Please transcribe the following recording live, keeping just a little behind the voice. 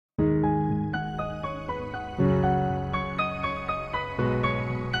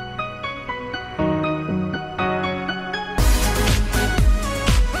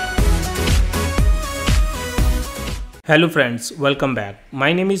Hello friends, welcome back.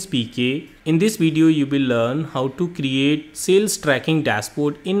 My name is PK. In this video you will learn how to create sales tracking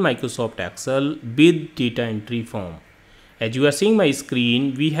dashboard in Microsoft Excel with data entry form. As you are seeing my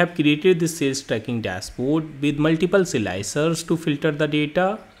screen, we have created this sales tracking dashboard with multiple slicers to filter the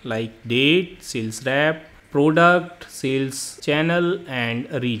data like date, sales rep, product, sales channel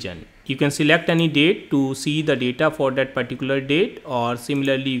and region. You can select any date to see the data for that particular date, or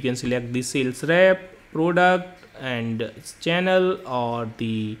similarly you can select the sales rep, product and channel or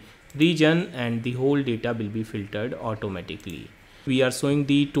the region, and the whole data will be filtered automatically. We are showing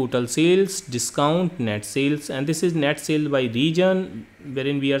the total sales, discount, net sales, and this is net sale by region,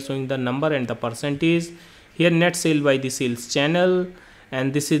 wherein we are showing the number and the percentage. Here net sale by the sales channel,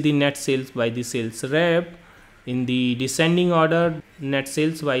 and this is the net sales by the sales rep. In the descending order, net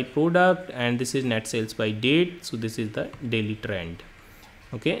sales by product, and this is net sales by date. So this is the daily trend.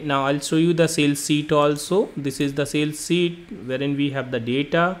 Okay, now I'll show you the sales sheet also. This is the sales sheet wherein we have the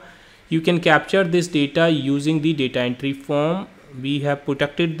data. You can capture this data using the data entry form. We have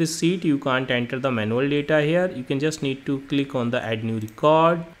protected this sheet. You can't enter the manual data here. You can just need to click on the add new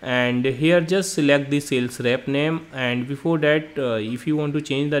record, and here just select the sales rep name, and before that if you want to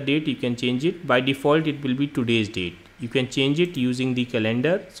change the date, you can change it. By default it will be today's date. You can change it using the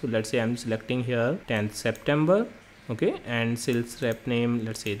calendar. So let's say I'm selecting here 10th September. Okay, and sales rep name,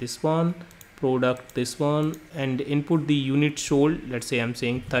 let's say this one, product this one, and input the unit sold. Let's say I'm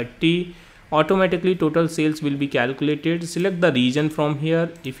saying 30. Automatically total sales will be calculated. Select the region from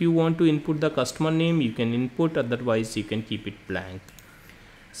here. If you want to input the customer name, you can input, otherwise you can keep it blank.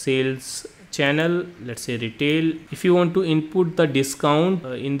 Sales channel, let's say retail. If you want to input the discount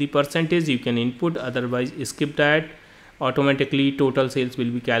in the percentage, you can input, otherwise skip that. Automatically total sales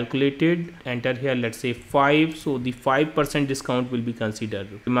will be calculated. Enter here, let's say 5, so the 5% discount will be considered.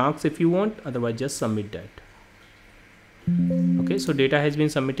 Remarks if you want, otherwise just submit that. Okay, so data has been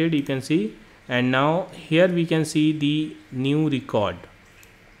submitted, you can see, and now here we can see the new record,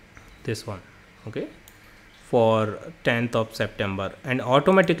 this one, okay, for 10th of September, and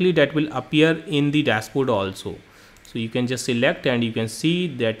automatically that will appear in the dashboard also. So you can just select and you can see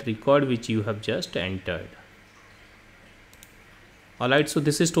that record which you have just entered. Alright, so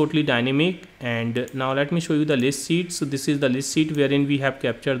this is totally dynamic, and now let me show you the list sheet. So this is the list sheet wherein we have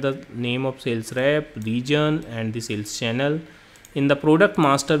captured the name of sales rep, region and the sales channel. In the product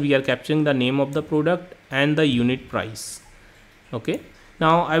master, we are capturing the name of the product and the unit price. Okay,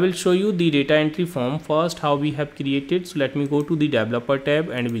 now I will show you the data entry form first, how we have created. So let me go to the developer tab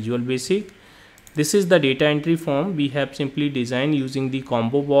and Visual Basic. This is the data entry form. We have simply designed using the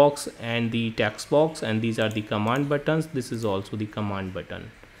combo box and the text box, and these are the command buttons. This is also the command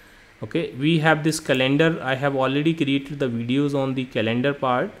button. Okay, we have this calendar. I have already created the videos on the calendar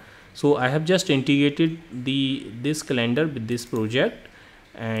part, so I have just integrated this calendar with this project.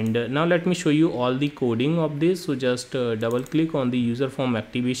 And now let me show you all the coding of this. So just double click on the user form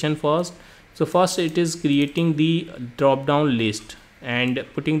activation first. So first it is creating the drop down list and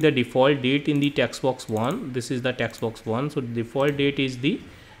putting the default date in the text box 1. This is the text box 1, so the default date is the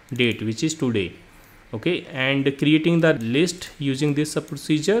date, which is today. Okay, and creating the list using this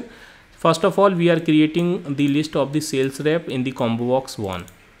procedure. First of all, we are creating the list of the sales rep in the combo box 1.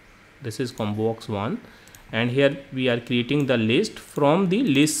 This is combo box 1, and here we are creating the list from the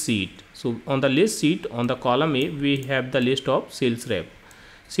list sheet. So on the list sheet, on the column A, we have the list of sales rep.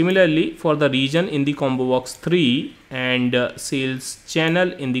 Similarly, for the region in the combo box 3 and sales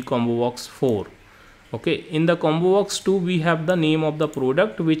channel in the combo box 4. Okay, in the combo box 2 we have the name of the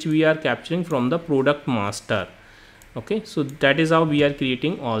product which we are capturing from the product master. Okay, so that is how we are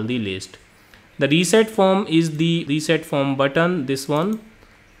creating all the list. The reset form is the reset form button, this one.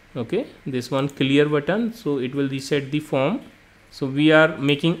 Okay, this one clear button, so it will reset the form. So we are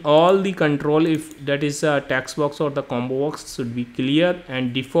making all the control, if that is a text box or the combo box, should be clear,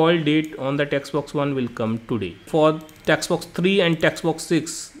 and default date on the text box 1 will come today. For text box 3 and text box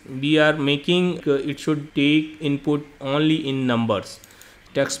 6, we are making it should take input only in numbers.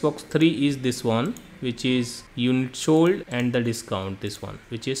 Text box 3 is this one, which is unit sold, and the discount, this one,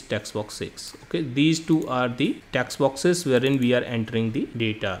 which is text box 6. Okay, these two are the text boxes wherein we are entering the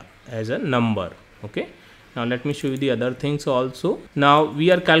data as a number. Okay, now let me show you the other things also. Now we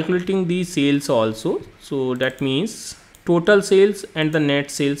are calculating the sales also. So that means total sales and the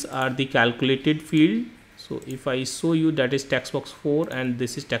net sales are the calculated field. So if I show you, that is text box 4 and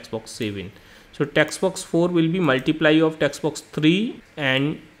this is text box 7. So text box 4 will be multiply of text box 3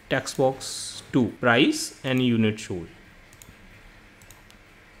 and text box 2, price and unit sold.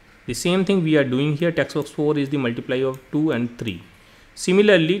 The same thing we are doing here. Text box 4 is the multiply of 2 and 3.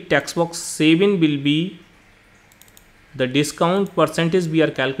 Similarly, text box 7 will be the discount percentage we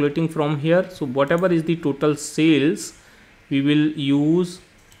are calculating from here. So whatever is the total sales, we will use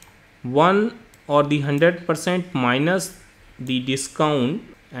 1 or the 100% minus the discount,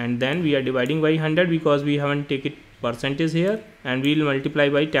 and then we are dividing by 100 because we haven't taken percentage here, and we will multiply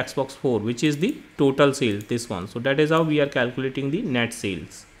by tax box 4, which is the total sales, this one. So that is how we are calculating the net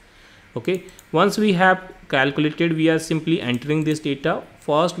sales. Okay, once we have calculated, we are simply entering this data.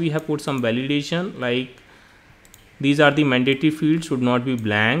 First we have put some validation, like these are the mandatory fields, should not be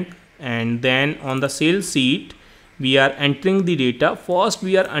blank. And then on the sales sheet we are entering the data. First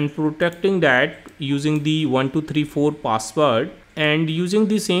we are unprotecting that using the 1234 password, and using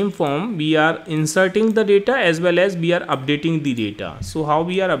the same form we are inserting the data as well as we are updating the data. So how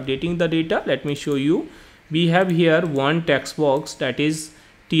we are updating the data, let me show you. We have here one text box, that is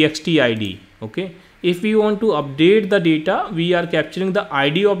txt id. Okay, if we want to update the data, we are capturing the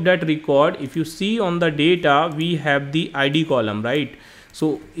id of that record. If you see on the data, we have the id column, right?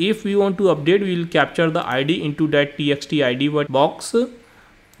 So if we want to update, we will capture the id into that txt id box.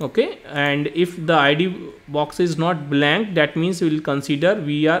 Okay, and if the id box is not blank, that means we will consider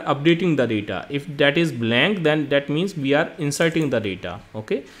we are updating the data. If that is blank, then that means we are inserting the data.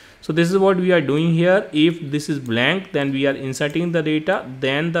 Okay, so this is what we are doing here. If this is blank, then we are inserting the data.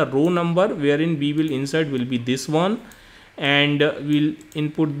 Then the row number wherein we will insert will be this one, and we'll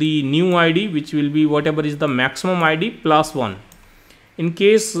input the new id, which will be whatever is the maximum id plus 1. In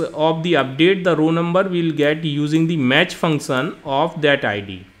case of the update, the row number will get using the match function of that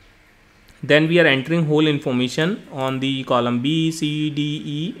id. Then we are entering whole information on the column B, C, D,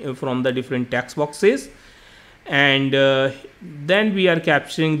 E from the different text boxes, and then we are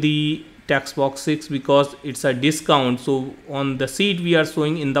capturing the text box 6 because it's a discount. So on the sheet we are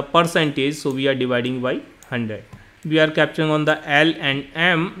showing in the percentage, so we are dividing by 100. We are capturing on the L and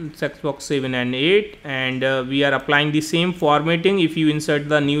M, text box 7 and 8, and we are applying the same formatting. If you insert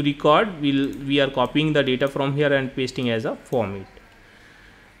the new record, we are copying the data from here and pasting as a format.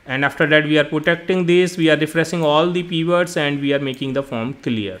 And after that we are protecting this, we are refreshing all the keywords, and we are making the form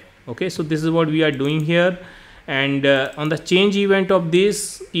clear. Okay, so this is what we are doing here. And on the change event of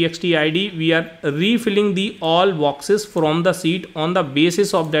this txt id, we are refilling the all boxes from the sheet on the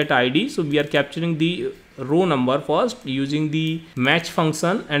basis of that id. So we are capturing the row number first using the match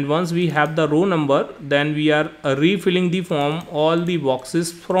function, and once we have the row number, then we are refilling the form all the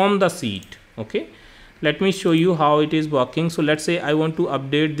boxes from the sheet. Okay, let me show you how it is working. So let's say I want to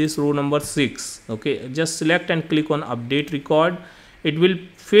update this row number 6. Okay, just select and click on update record. It will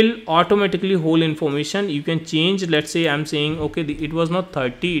fill automatically whole information. You can change, let's say I'm saying okay, it was not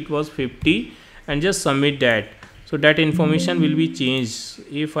 30, it was 50, and just submit that. So that information will be changed.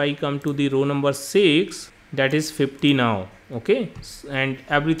 If I come to the row number 6, that is 50 now. Okay, and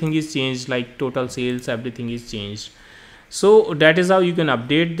everything is changed, like total sales, everything is changed. So that is how you can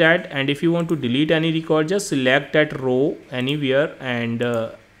update that. And if you want to delete any record, just select that row anywhere and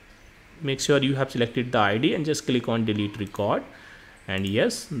make sure you have selected the id, and just click on delete record, and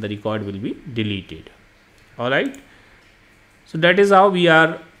yes, the record will be deleted. All right, so that is how we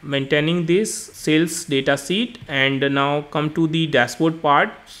are maintaining this sales data sheet. And now come to the dashboard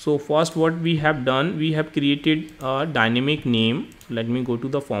part. So first what we have done, we have created a dynamic name. Let me go to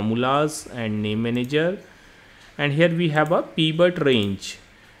the formulas and name manager, and here we have a pivot range,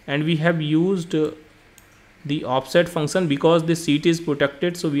 and we have used the offset function because this sheet is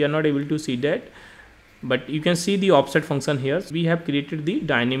protected, so we are not able to see that, but you can see the offset function here. We have created the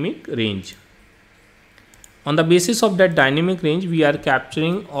dynamic range. On the basis of that dynamic range, we are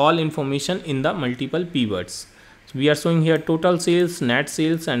capturing all information in the multiple pivots. So we are showing here total sales, net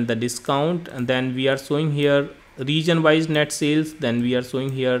sales, and the discount, and then we are showing here region wise net sales, then we are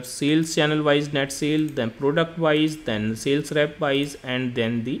showing here sales channel wise net sales, then product wise, then sales rep wise, and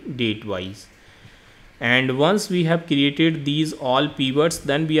then the date wise. And once we have created these all pivots,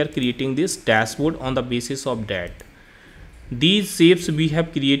 then we are creating this dashboard on the basis of that. These shapes we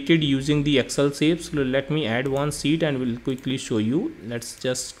have created using the Excel shapes. So let me add one sheet and we'll quickly show you. Let's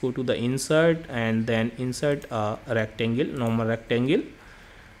just go to the insert and then insert a rectangle, normal rectangle.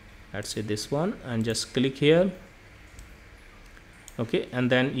 Let's say this one, and just click here. Okay, and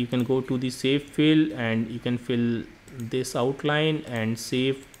then you can go to the save fill and you can fill this outline and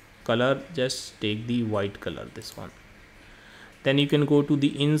save color. Just take the white color, this one. Then you can go to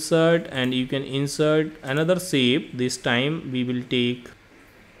the insert and you can insert another shape. This time we will take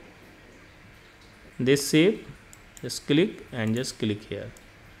this shape. Just click and just click here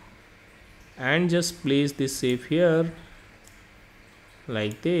and just place this shape here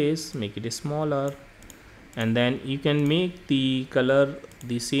like this. Make it smaller, and then you can make the color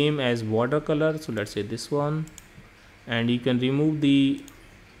the same as border color. So let's say this one, and you can remove the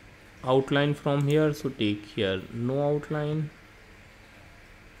outline from here. So take here no outline.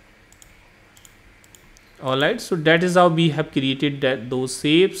 Alright, so that is how we have created those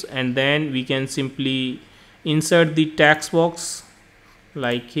shapes, and then we can simply insert the text box.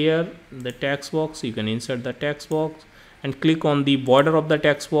 Like here, the text box, you can insert the text box and click on the border of the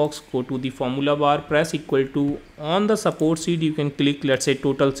text box, go to the formula bar, press equal to. On the support sheet you can click, let's say,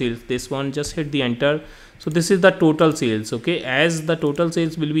 total sales, this one, just hit the enter. So this is the total sales. Okay, as the total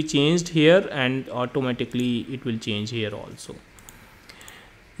sales will be changed here, and automatically it will change here also.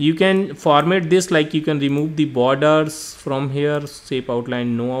 You can format this, like you can remove the borders from here, shape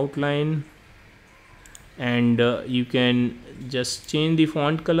outline, no outline, and you can just change the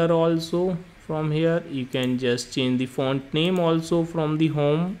font color also from here. You can just change the font name also from the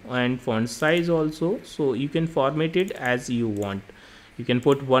home, and font size also. So you can format it as you want. You can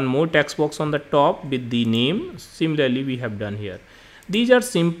put one more text box on the top with the name. Similarly we have done here. These are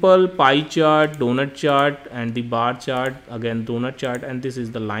simple pie chart, donut chart, and the bar chart, again donut chart, and this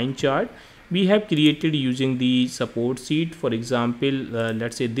is the line chart we have created using the support sheet. For example,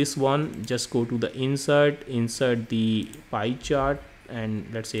 let's say this one, just go to the insert the pie chart, and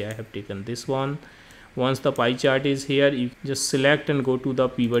let's say I have taken this one. Once the pie chart is here, you just select and go to the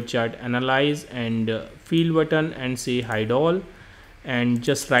pivot chart, analyze, and fill button, and say hide all, and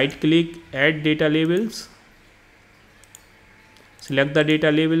just right click, add data labels. Select the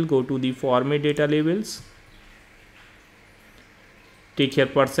data label, go to the format data labels, take here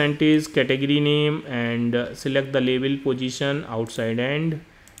percentage, category name, and select the label position, outside end,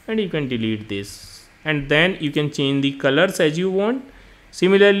 and you can delete this, and then you can change the colors as you want.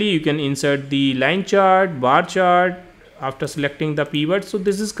 Similarly you can insert the line chart, bar chart after selecting the pivot. So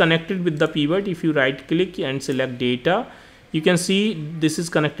this is connected with the pivot. If you right click and select data, you can see this is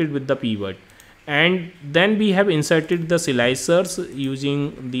connected with the pivot. And then we have inserted the slicers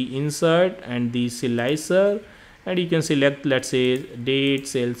using the insert and the slicer, and you can select, let's say, date,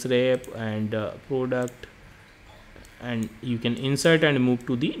 sales rep, and product, and you can insert and move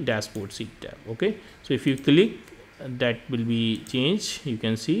to the dashboard sheet tab. Okay, so if you click, that will be changed. You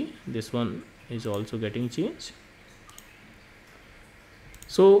can see this one is also getting changed.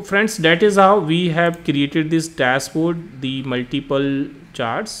 So friends, that is how we have created this dashboard, the multiple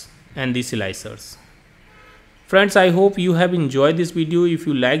charts and the slicers. Friends, I hope you have enjoyed this video. If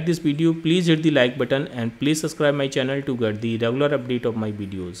you like this video, please hit the like button, and please subscribe my channel to get the regular update of my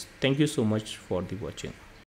videos. Thank you so much for the watching.